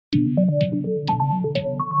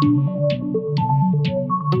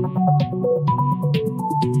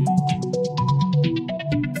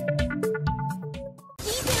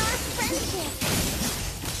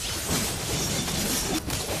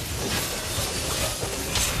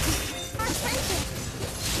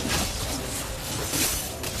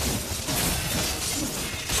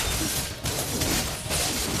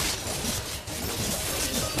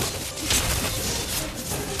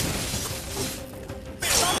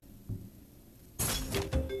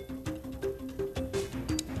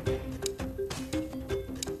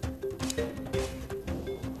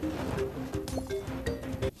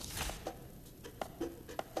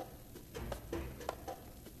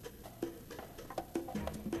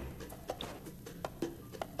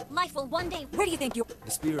Life will one day. Where do you think you?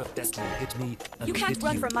 The spear of destiny hit me. And You can't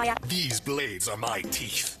run from my. These blades are my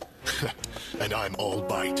teeth. And I'm all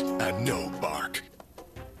bite and no bark.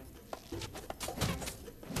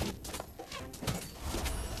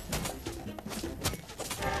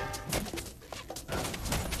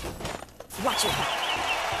 Watch it.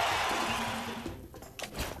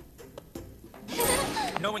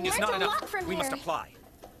 Knowing is not enough. We must apply.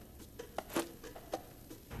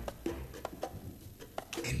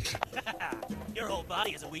 Your whole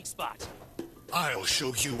body is a weak spot. I'll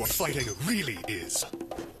show you what fighting really is.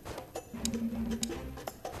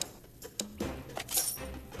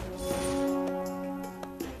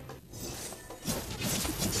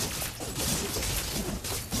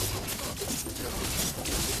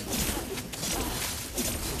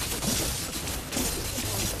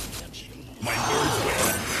 My words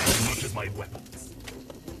weigh as much as my weapons.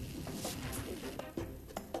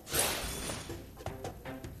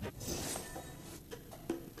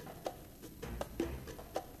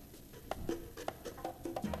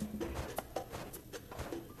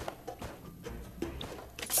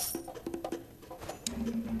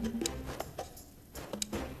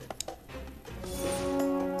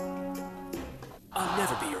 I'll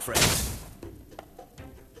never be your friend.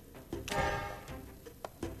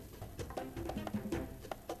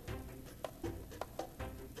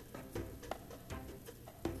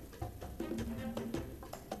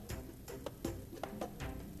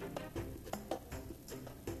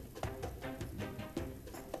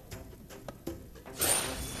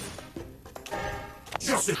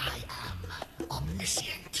 I am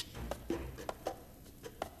omniscient.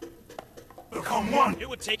 Become one! It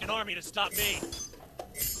would take an army to stop me.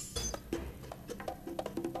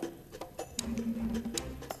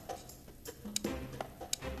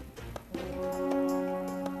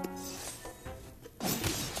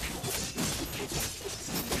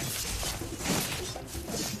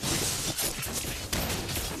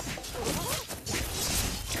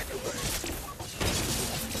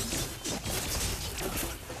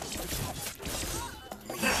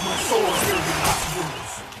 My soul will be last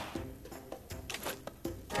rules.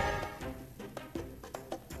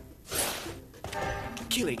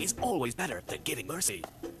 Killing is always better than giving mercy.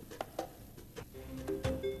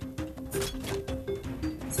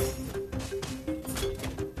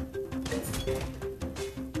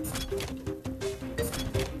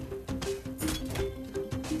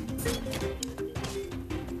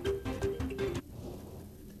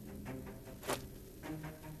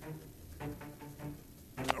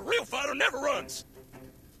 A real fighter never runs.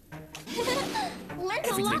 Learn a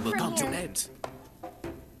Everything lot will from come to here. an end.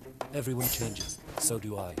 Everyone changes. So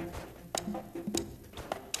do I.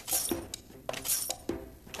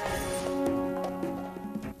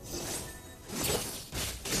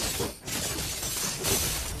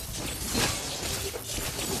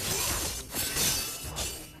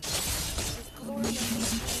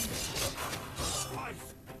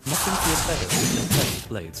 Nothing feels better than playing with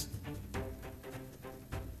blades.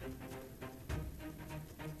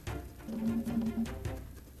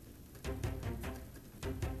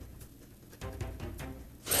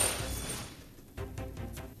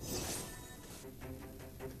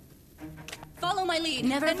 Follow my lead.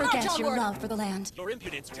 Never and march forget your onward. love for the land. Your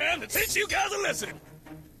impudence. Time to teach you guys a lesson.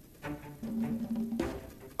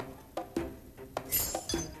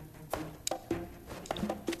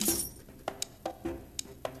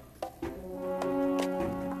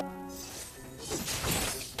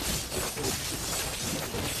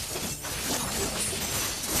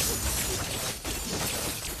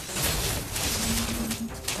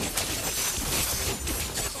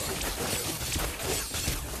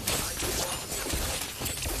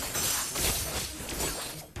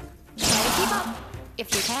 Try to keep up,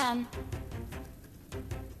 if you can.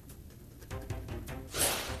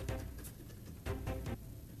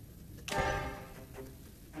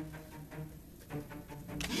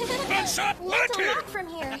 One shot, Learn one a kill. lot from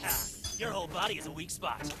here. Your whole body is a weak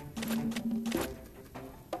spot.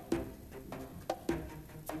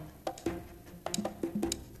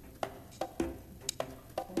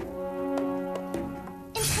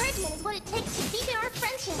 Encouragement is what it takes to deepen our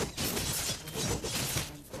friendship.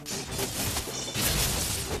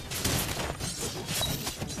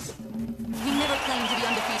 We never claimed to be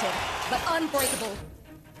undefeated, but unbreakable.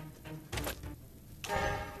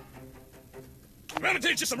 I'm gonna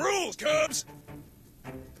teach you some rules, Cubs!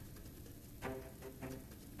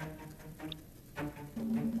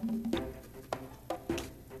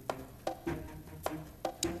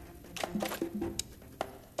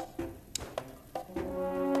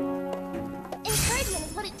 Encouragement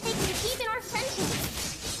is what it takes to deepen our friendship.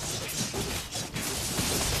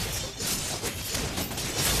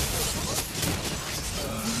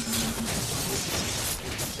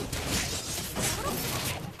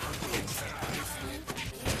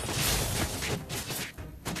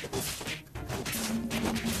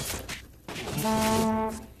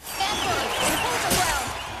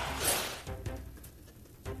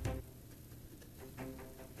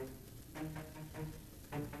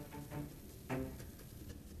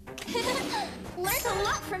 Learned a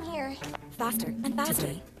lot from here. Faster and faster.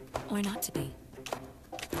 To be, or not to be.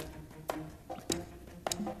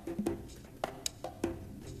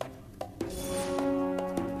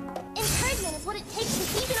 Encouragement is what it takes to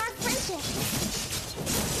deepen our friendship.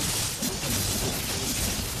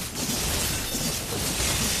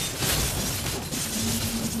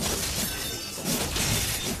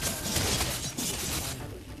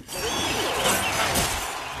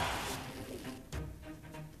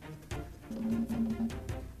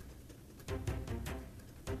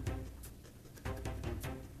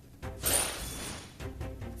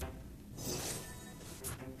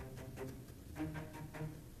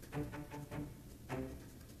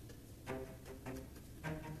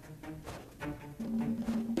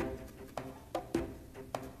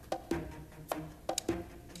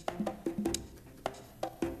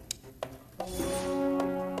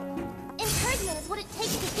 Encouragement is what it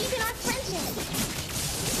takes to deepen our friendship.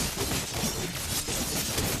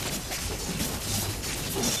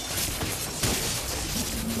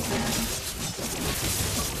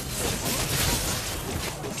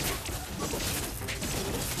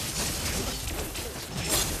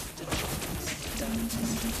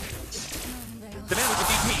 The man who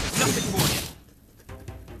defeats me is nothing more than...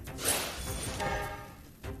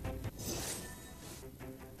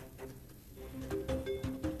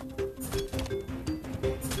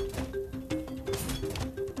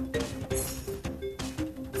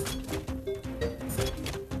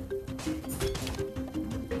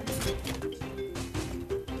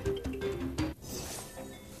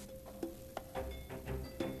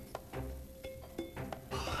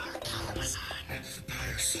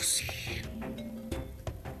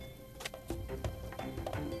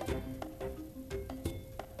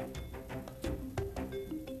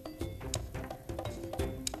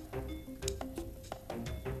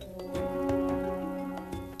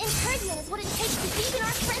 Encouragement is what it takes to deepen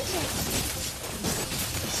our friendship.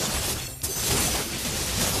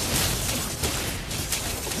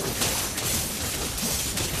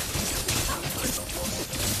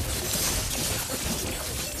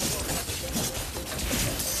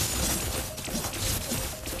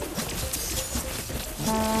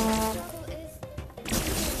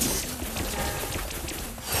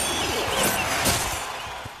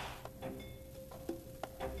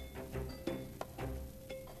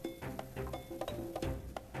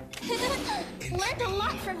 Learned a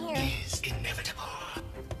lot from here. Is inevitable.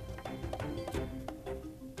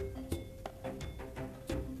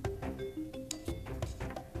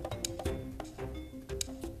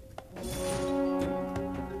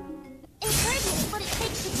 Encouragement is what it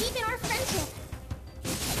takes to deepen our friendship.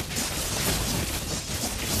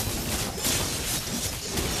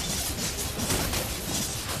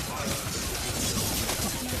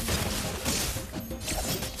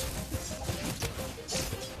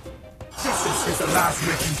 This is the last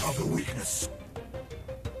wrecking of the weakness.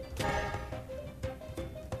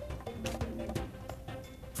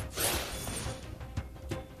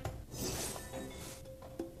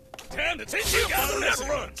 Time to teach you guys a lesson!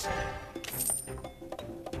 Never runs!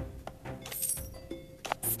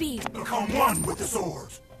 Speed. Become one with the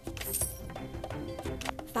sword.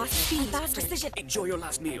 Fast speed. Fast precision. Enjoy your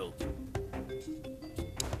last meal.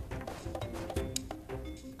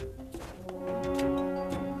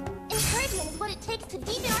 Encouragement is what it takes to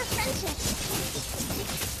deepen our friendship.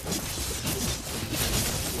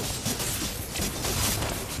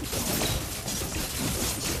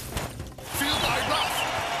 Feel my wrath.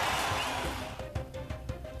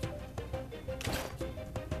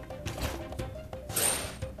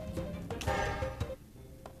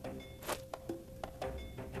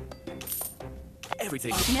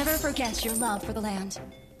 everything. Never forget your love for the land.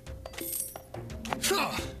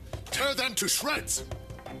 Tear them to shreds!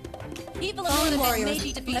 People of Northern Vale may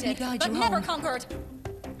be let me defeated, guide but you never home. conquered.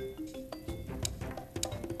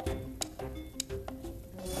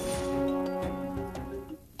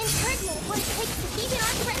 Encouragement is what it takes to deepen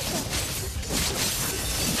our friendship.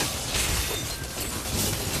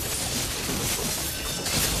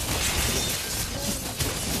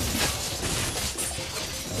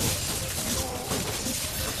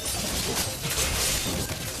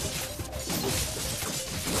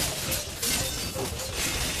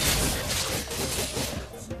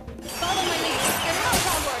 Follow my lead. And march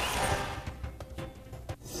onward.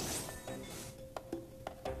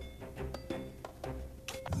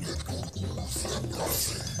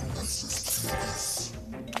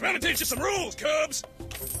 Trying to teach you some rules, Cubs!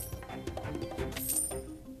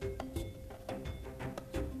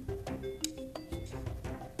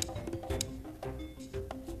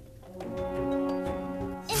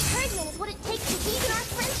 Encouragement is what it takes to deepen our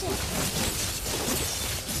friendship.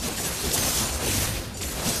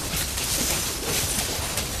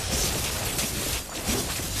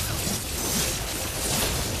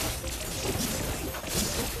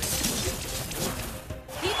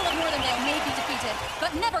 People of Northern Vale may be defeated,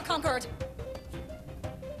 but never conquered.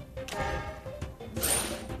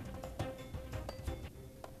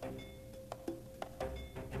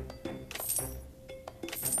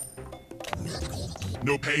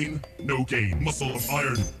 No pain, no gain. Muscle of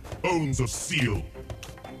iron, bones of steel.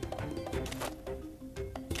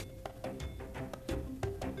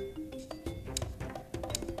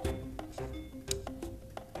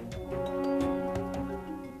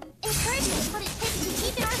 Encouragement is what it takes to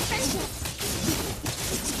deepen our friendship.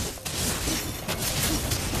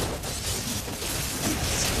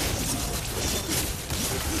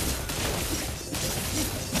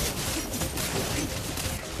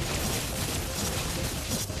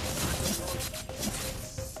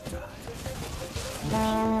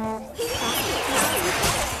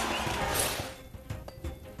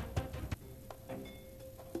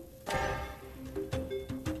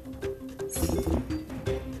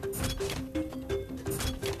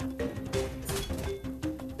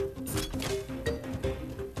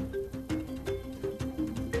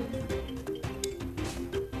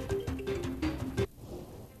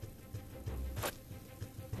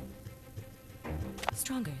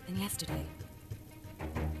 Stronger than yesterday.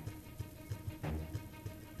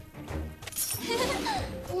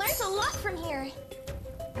 Learned a lot from here.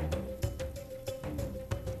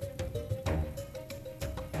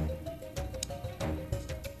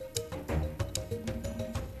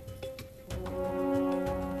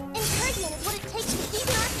 Encouragement is what it takes to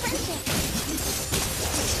deepen our friendship.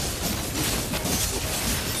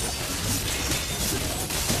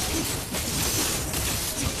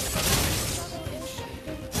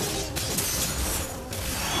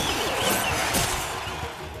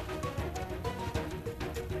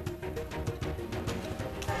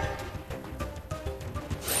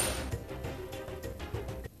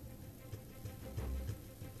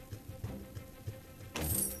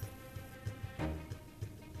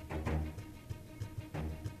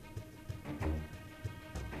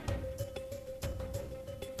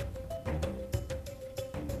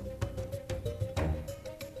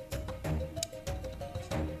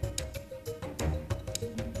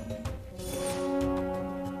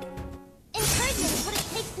 Encouragement is what it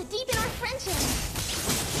takes to deepen our friendship.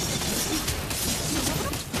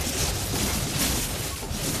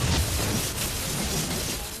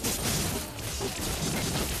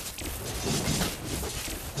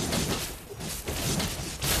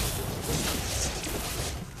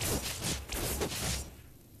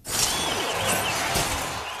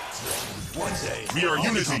 We are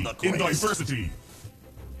unity in diversity.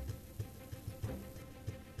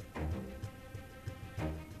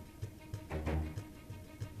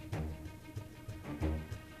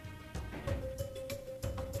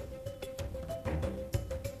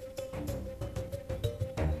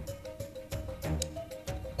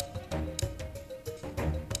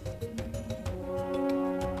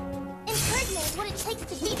 Encouragement is what it takes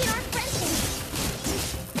to deepen our friendship.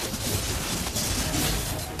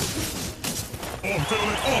 On,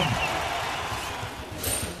 gentlemen, on!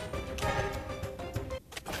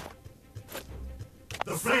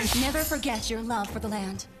 The French! Never forget your love for the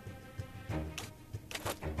land.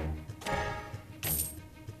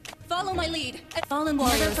 Follow my lead. Fallen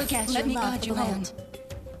warriors, never forget let your me love guide for you the home. land.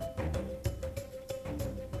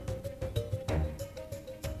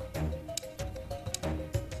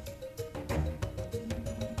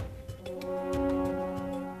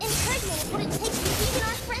 Encouragement is what it takes to deepen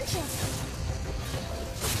our friendship.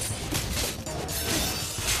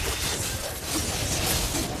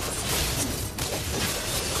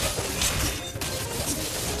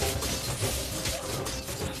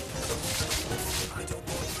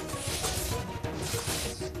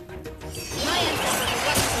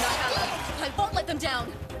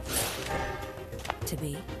 To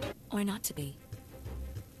be, or not to be.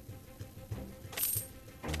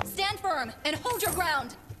 Stand firm and hold your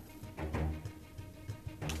ground!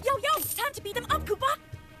 Yo, time to beat them up, Kupa!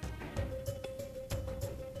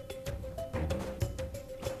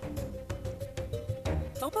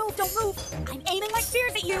 Don't move! I'm aiming my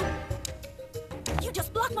spears at you! You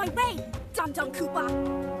just blocked my way, dum-dum Kupa!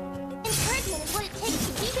 Encouragement is what it takes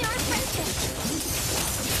to deepen our friendship.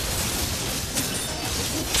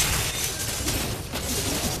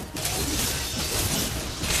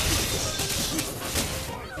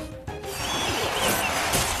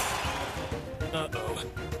 Uh-oh.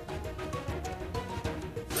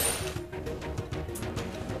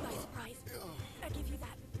 Surprise. I give you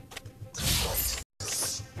that.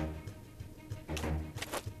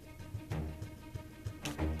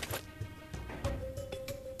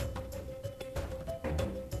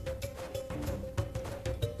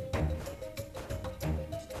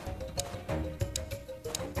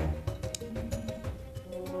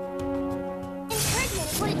 Encouragement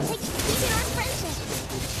is what it takes to deepen our friendship.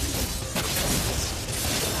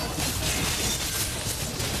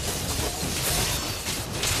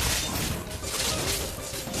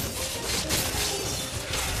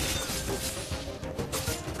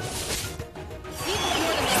 People of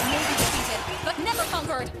Northern Vale may be defeated, but never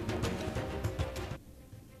conquered!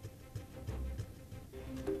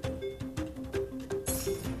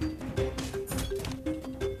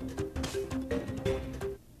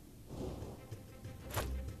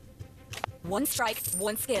 One strike,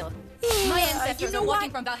 one skill. My ancestors are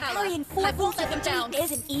walking from Valhalla. Carrying four I won't let them down!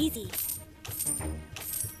 isn't easy.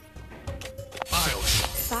 I'll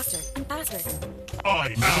Faster and faster. I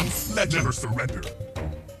am. Let never surrender.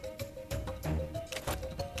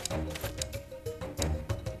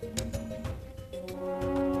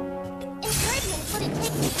 Encouragement is what it takes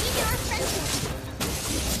to deepen our friendship.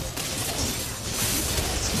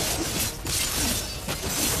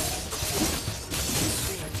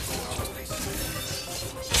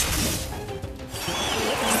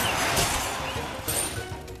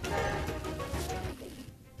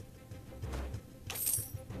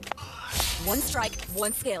 One strike,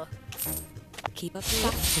 one skill. Keep up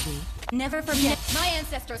the to be. Never forget, my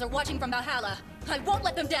ancestors are watching from Valhalla. I won't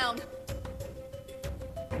let them down!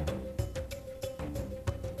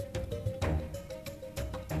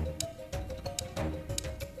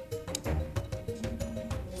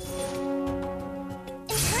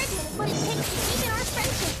 Encouragement is what it takes to deepen our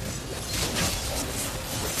friendship.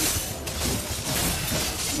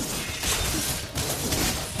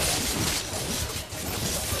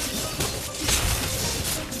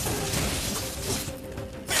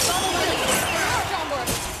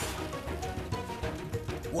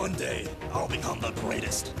 One day, I'll become the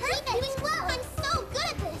greatest. Hurry, doing well, I'm